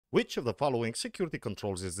Which of the following security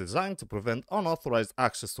controls is designed to prevent unauthorized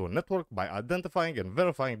access to a network by identifying and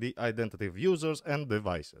verifying the identity of users and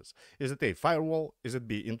devices? Is it A, firewall? Is it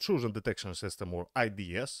B, intrusion detection system or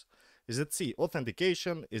IDS? Is it C,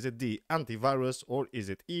 authentication? Is it D, antivirus? Or is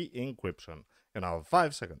it E, encryption? And now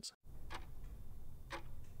 5 seconds.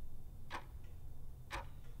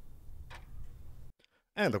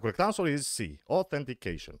 And the correct answer is C,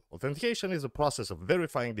 authentication. Authentication is the process of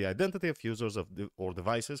verifying the identity of users or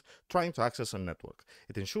devices trying to access a network.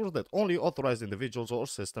 It ensures that only authorized individuals or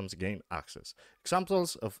systems gain access.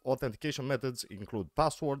 Examples of authentication methods include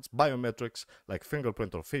passwords, biometrics like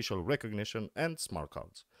fingerprint or facial recognition, and smart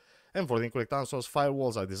cards. And for the incorrect answers,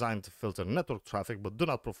 firewalls are designed to filter network traffic but do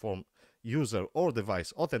not perform user or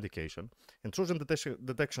device authentication. Intrusion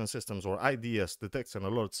detection systems or IDS detects and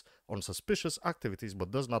alerts on suspicious activities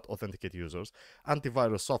but does not authenticate users.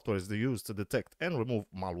 Antivirus software is used to detect and remove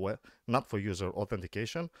malware, not for user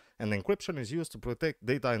authentication. And encryption is used to protect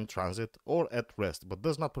data in transit or at rest but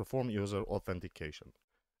does not perform user authentication.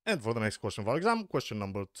 And for the next question of our exam, question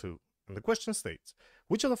number 2. And the question states,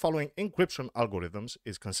 which of the following encryption algorithms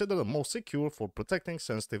is considered the most secure for protecting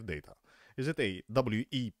sensitive data? Is it A,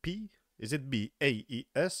 WEP? Is it B,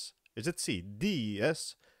 AES? Is it C,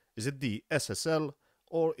 DES? Is it D, SSL?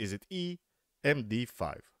 Or is it E,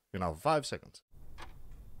 MD5? You now have 5 seconds.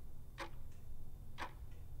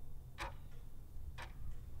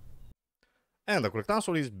 And the correct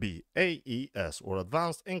answer is B, AES, or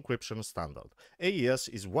Advanced Encryption Standard. AES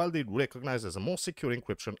is widely recognized as the most secure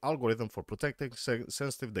encryption algorithm for protecting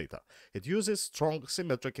sensitive data. It uses strong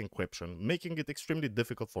symmetric encryption, making it extremely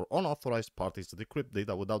difficult for unauthorized parties to decrypt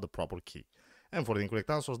data without the proper key. And for the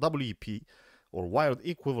incorrect answers, WEP, or Wired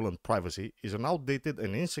Equivalent Privacy, is an outdated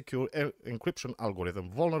and insecure encryption algorithm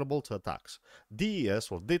vulnerable to attacks. DES,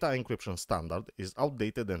 or Data Encryption Standard, is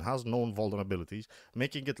outdated and has known vulnerabilities,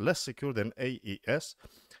 making it less secure than AES.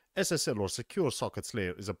 SSL, or Secure Sockets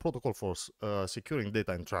Layer, is a protocol for securing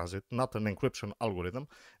data in transit, not an encryption algorithm.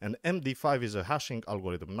 And MD5 is a hashing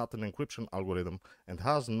algorithm, not an encryption algorithm, and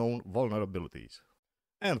has known vulnerabilities.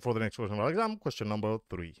 And for the next question of our exam, question number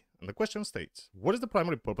 3. And the question states, what is the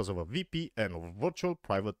primary purpose of a VPN, or virtual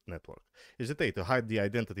private network? Is it A, to hide the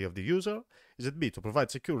identity of the user? Is it B, to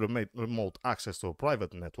provide secure remote access to a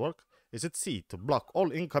private network? Is it C, to block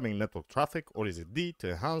all incoming network traffic? Or is it D,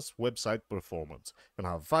 to enhance website performance? You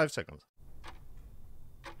have 5 seconds.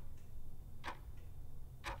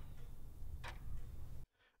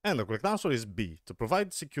 And the correct answer is B, to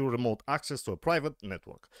provide secure remote access to a private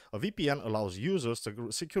network. A VPN allows users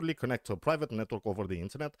to securely connect to a private network over the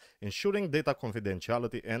internet, ensuring data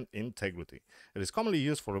confidentiality and integrity. It is commonly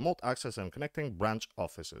used for remote access and connecting branch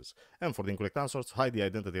offices. And for the incorrect answer, to hide the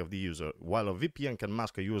identity of the user. While a VPN can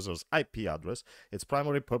mask a user's IP address, its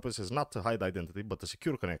primary purpose is not to hide identity, but to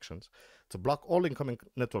secure connections. To block all incoming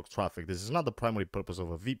network traffic, this is not the primary purpose of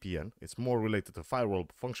a VPN. It's more related to firewall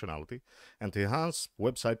functionality. And to enhance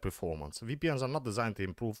website performance. VPNs are not designed to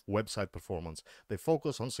improve website performance. They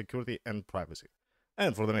focus on security and privacy.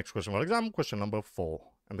 And for the next question of our exam, question number 4.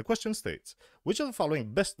 And the question states, which of the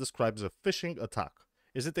following best describes a phishing attack?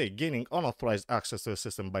 Is it A, gaining unauthorized access to a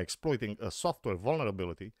system by exploiting a software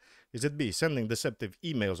vulnerability? Is it B, sending deceptive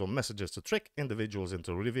emails or messages to trick individuals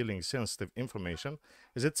into revealing sensitive information?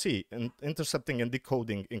 Is it C, intercepting and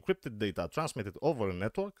decoding encrypted data transmitted over a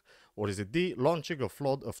network? Or is it D, launching a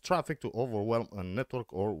flood of traffic to overwhelm a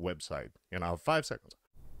network or website? You now have 5 seconds.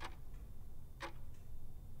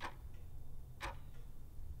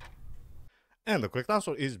 And the correct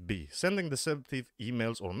answer is B, sending deceptive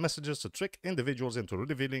emails or messages to trick individuals into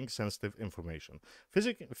revealing sensitive information.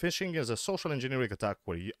 Phishing is a social engineering attack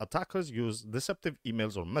where attackers use deceptive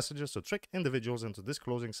emails or messages to trick individuals into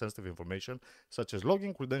disclosing sensitive information, such as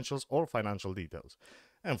login credentials or financial details.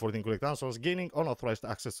 And for the incorrect answers, gaining unauthorized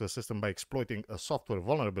access to a system by exploiting a software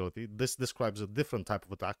vulnerability. This describes a different type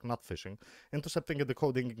of attack, not phishing. Intercepting and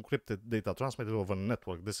decoding encrypted data transmitted over a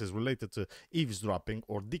network. This is related to eavesdropping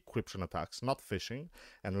or decryption attacks, not phishing.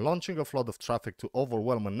 And launching a flood of traffic to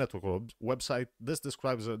overwhelm a network or website. This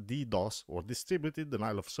describes a DDoS or distributed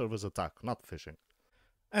denial of service attack, not phishing.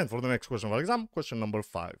 And for the next question of our exam, question number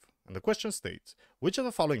 5. And the question states, which of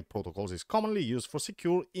the following protocols is commonly used for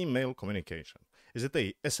secure email communication? Is it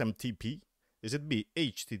A, SMTP? Is it B,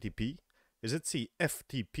 HTTP? Is it C,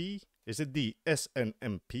 FTP? Is it D,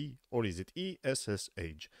 SNMP? Or is it E, SSH?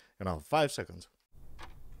 You now have 5 seconds.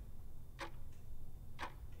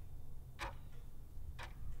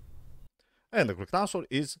 And the correct answer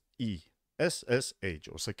is E, SSH,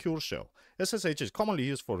 or Secure Shell. SSH is commonly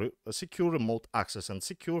used for secure remote access and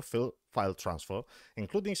secure file transfer,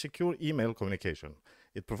 including secure email communication.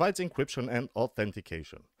 It provides encryption and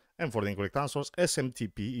authentication. And for the incorrect answers,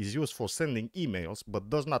 SMTP is used for sending emails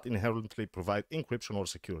but does not inherently provide encryption or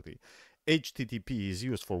security. HTTP is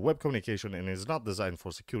used for web communication and is not designed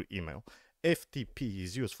for secure email. FTP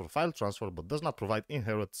is used for file transfer but does not provide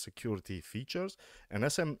inherent security features. And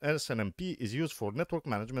SNMP is used for network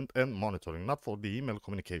management and monitoring, not for the email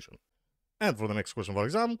communication. And for the next question of our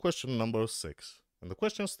exam, question number 6. And the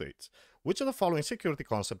question states, which of the following security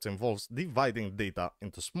concepts involves dividing data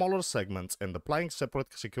into smaller segments and applying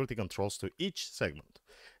separate security controls to each segment?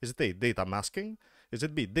 Is it A, data masking? Is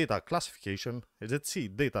it B, data classification? Is it C,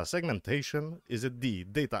 data segmentation? Is it D,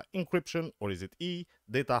 data encryption? Or is it E,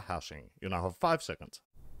 data hashing? You now have 5 seconds.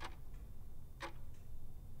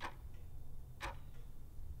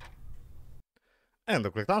 And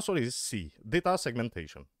the correct answer is C, data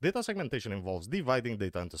segmentation. Data segmentation involves dividing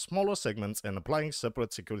data into smaller segments and applying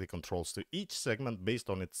separate security controls to each segment based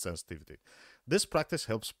on its sensitivity. This practice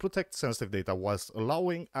helps protect sensitive data whilst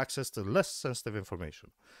allowing access to less sensitive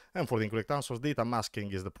information. And for the incorrect answers, data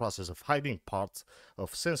masking is the process of hiding parts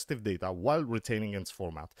of sensitive data while retaining its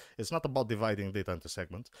format. It's not about dividing data into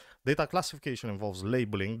segments. Data classification involves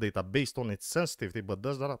labeling data based on its sensitivity but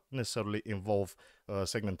does not necessarily involve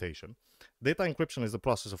segmentation. Data encryption is the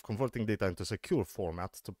process of converting data into secure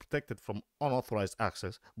format to protect it from unauthorized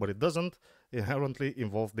access, but it doesn't inherently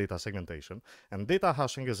involve data segmentation. And data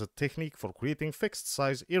hashing is a technique for creating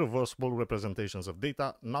fixed-size, irreversible representations of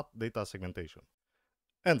data, not data segmentation.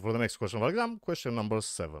 And for the next question of our exam, question number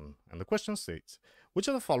 7. And the question states, which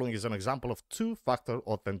of the following is an example of two-factor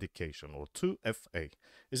authentication, or 2FA?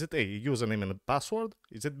 Is it A, a username and a password?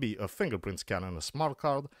 Is it B, a fingerprint scan and a smart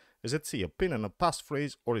card? Is it C, a PIN and a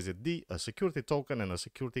passphrase? Or is it D, a security token and a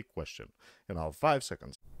security question? You now have 5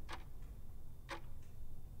 seconds.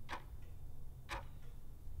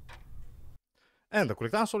 And the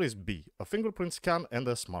correct answer is B, a fingerprint scan and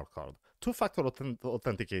a smart card. Two-factor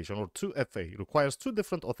authentication, or 2FA, requires two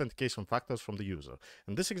different authentication factors from the user.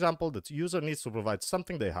 In this example, the user needs to provide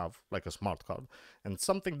something they have, like a smart card, and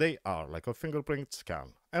something they are, like a fingerprint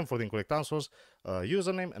scan. And for the incorrect answers,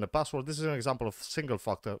 username and a password, this is an example of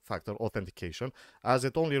single-factor authentication, as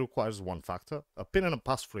it only requires one factor. A PIN and a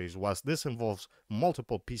passphrase, whilst this involves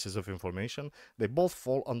multiple pieces of information, they both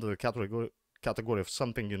fall under the category of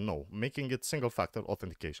something you know, making it single-factor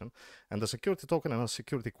authentication. And the security token and a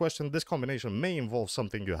security question, this combination may involve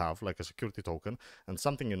something you have, like a security token, and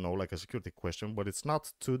something you know, like a security question, but it's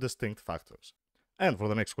not two distinct factors. And for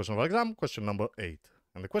the next question of our exam, question number 8.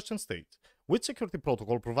 And the question states, which security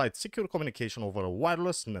protocol provides secure communication over a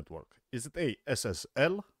wireless network? Is it A,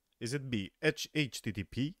 SSL? Is it B,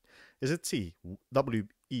 HTTP? Is it C,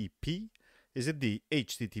 WEP? Is it D,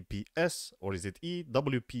 HTTPS? Or is it E,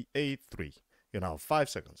 WPA3? You now have 5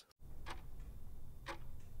 seconds.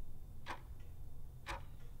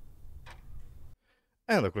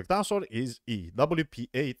 And the correct answer is E,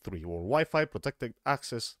 WPA3, or Wi-Fi Protected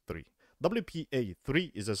Access 3.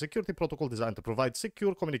 WPA3 is a security protocol designed to provide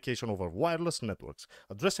secure communication over wireless networks,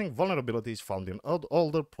 addressing vulnerabilities found in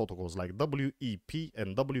older protocols like WEP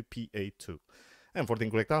and WPA2. And for the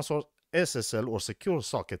incorrect answer, SSL, or Secure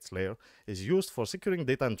Sockets Layer, is used for securing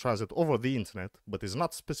data in transit over the internet, but is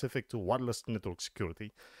not specific to wireless network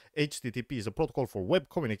security. HTTP is a protocol for web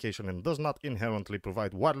communication and does not inherently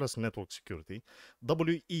provide wireless network security.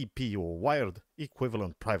 WEP, or Wired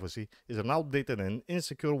Equivalent Privacy, is an outdated and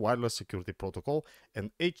insecure wireless security protocol,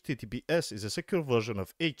 and HTTPS is a secure version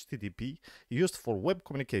of HTTP used for web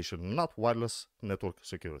communication, not wireless network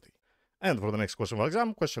security. And for the next question of our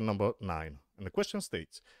exam, question number 9. And the question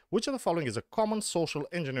states, which of the following is a common social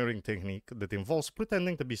engineering technique that involves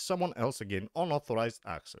pretending to be someone else to gain unauthorized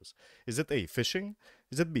access? Is it A, phishing?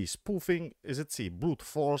 Is it B, spoofing? Is it C, brute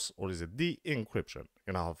force? Or is it D, encryption?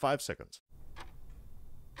 You now have 5 seconds.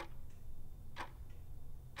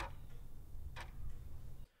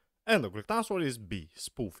 And the correct answer is B,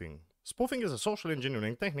 spoofing. Spoofing is a social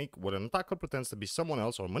engineering technique where an attacker pretends to be someone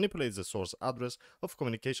else or manipulates the source address of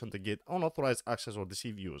communication to get unauthorized access or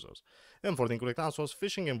deceive users. And for the incorrect answers,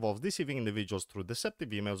 phishing involves deceiving individuals through deceptive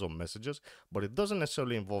emails or messages, but it doesn't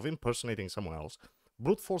necessarily involve impersonating someone else.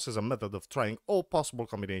 Brute force is a method of trying all possible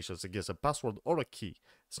combinations to guess a password or a key.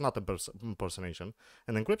 It's not impersonation.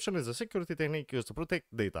 And encryption is a security technique used to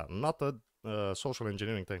protect data, not a social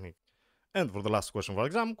engineering technique. And for the last question of our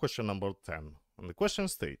exam, question number 10. And the question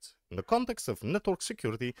states, in the context of network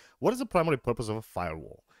security, what is the primary purpose of a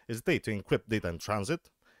firewall? Is it A, to encrypt data in transit?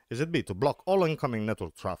 Is it B, to block all incoming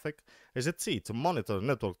network traffic? Is it C, to monitor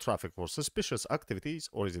network traffic for suspicious activities?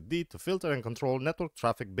 Or is it D, to filter and control network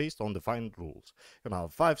traffic based on defined rules? You now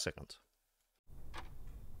have 5 seconds.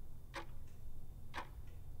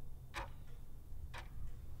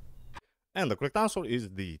 And the correct answer is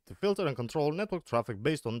D, to filter and control network traffic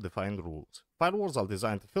based on defined rules. Firewalls are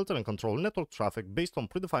designed to filter and control network traffic based on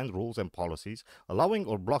predefined rules and policies, allowing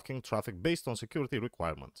or blocking traffic based on security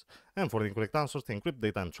requirements. And for the incorrect answers, to encrypt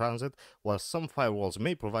data in transit, while some firewalls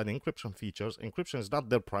may provide encryption features, encryption is not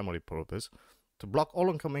their primary purpose. To block all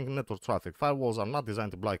incoming network traffic, firewalls are not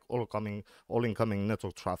designed to block all incoming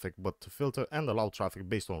network traffic, but to filter and allow traffic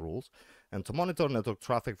based on rules. And to monitor network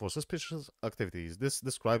traffic for suspicious activities, this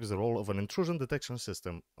describes the role of an intrusion detection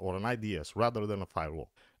system, or an IDS, rather than a firewall.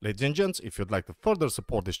 Ladies and gents, if you'd like to further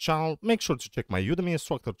support this channel, make sure to check my Udemy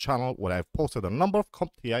instructor channel, where I've posted a number of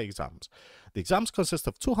CompTIA exams. The exams consist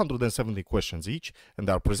of 270 questions each, and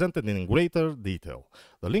they are presented in greater detail.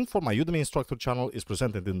 The link for my Udemy instructor channel is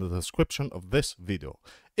presented in the description of this video.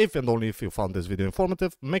 If and only if you found this video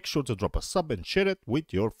informative, make sure to drop a sub and share it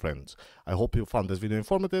with your friends. I hope you found this video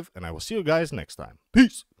informative, and I will see you guys next time.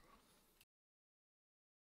 Peace!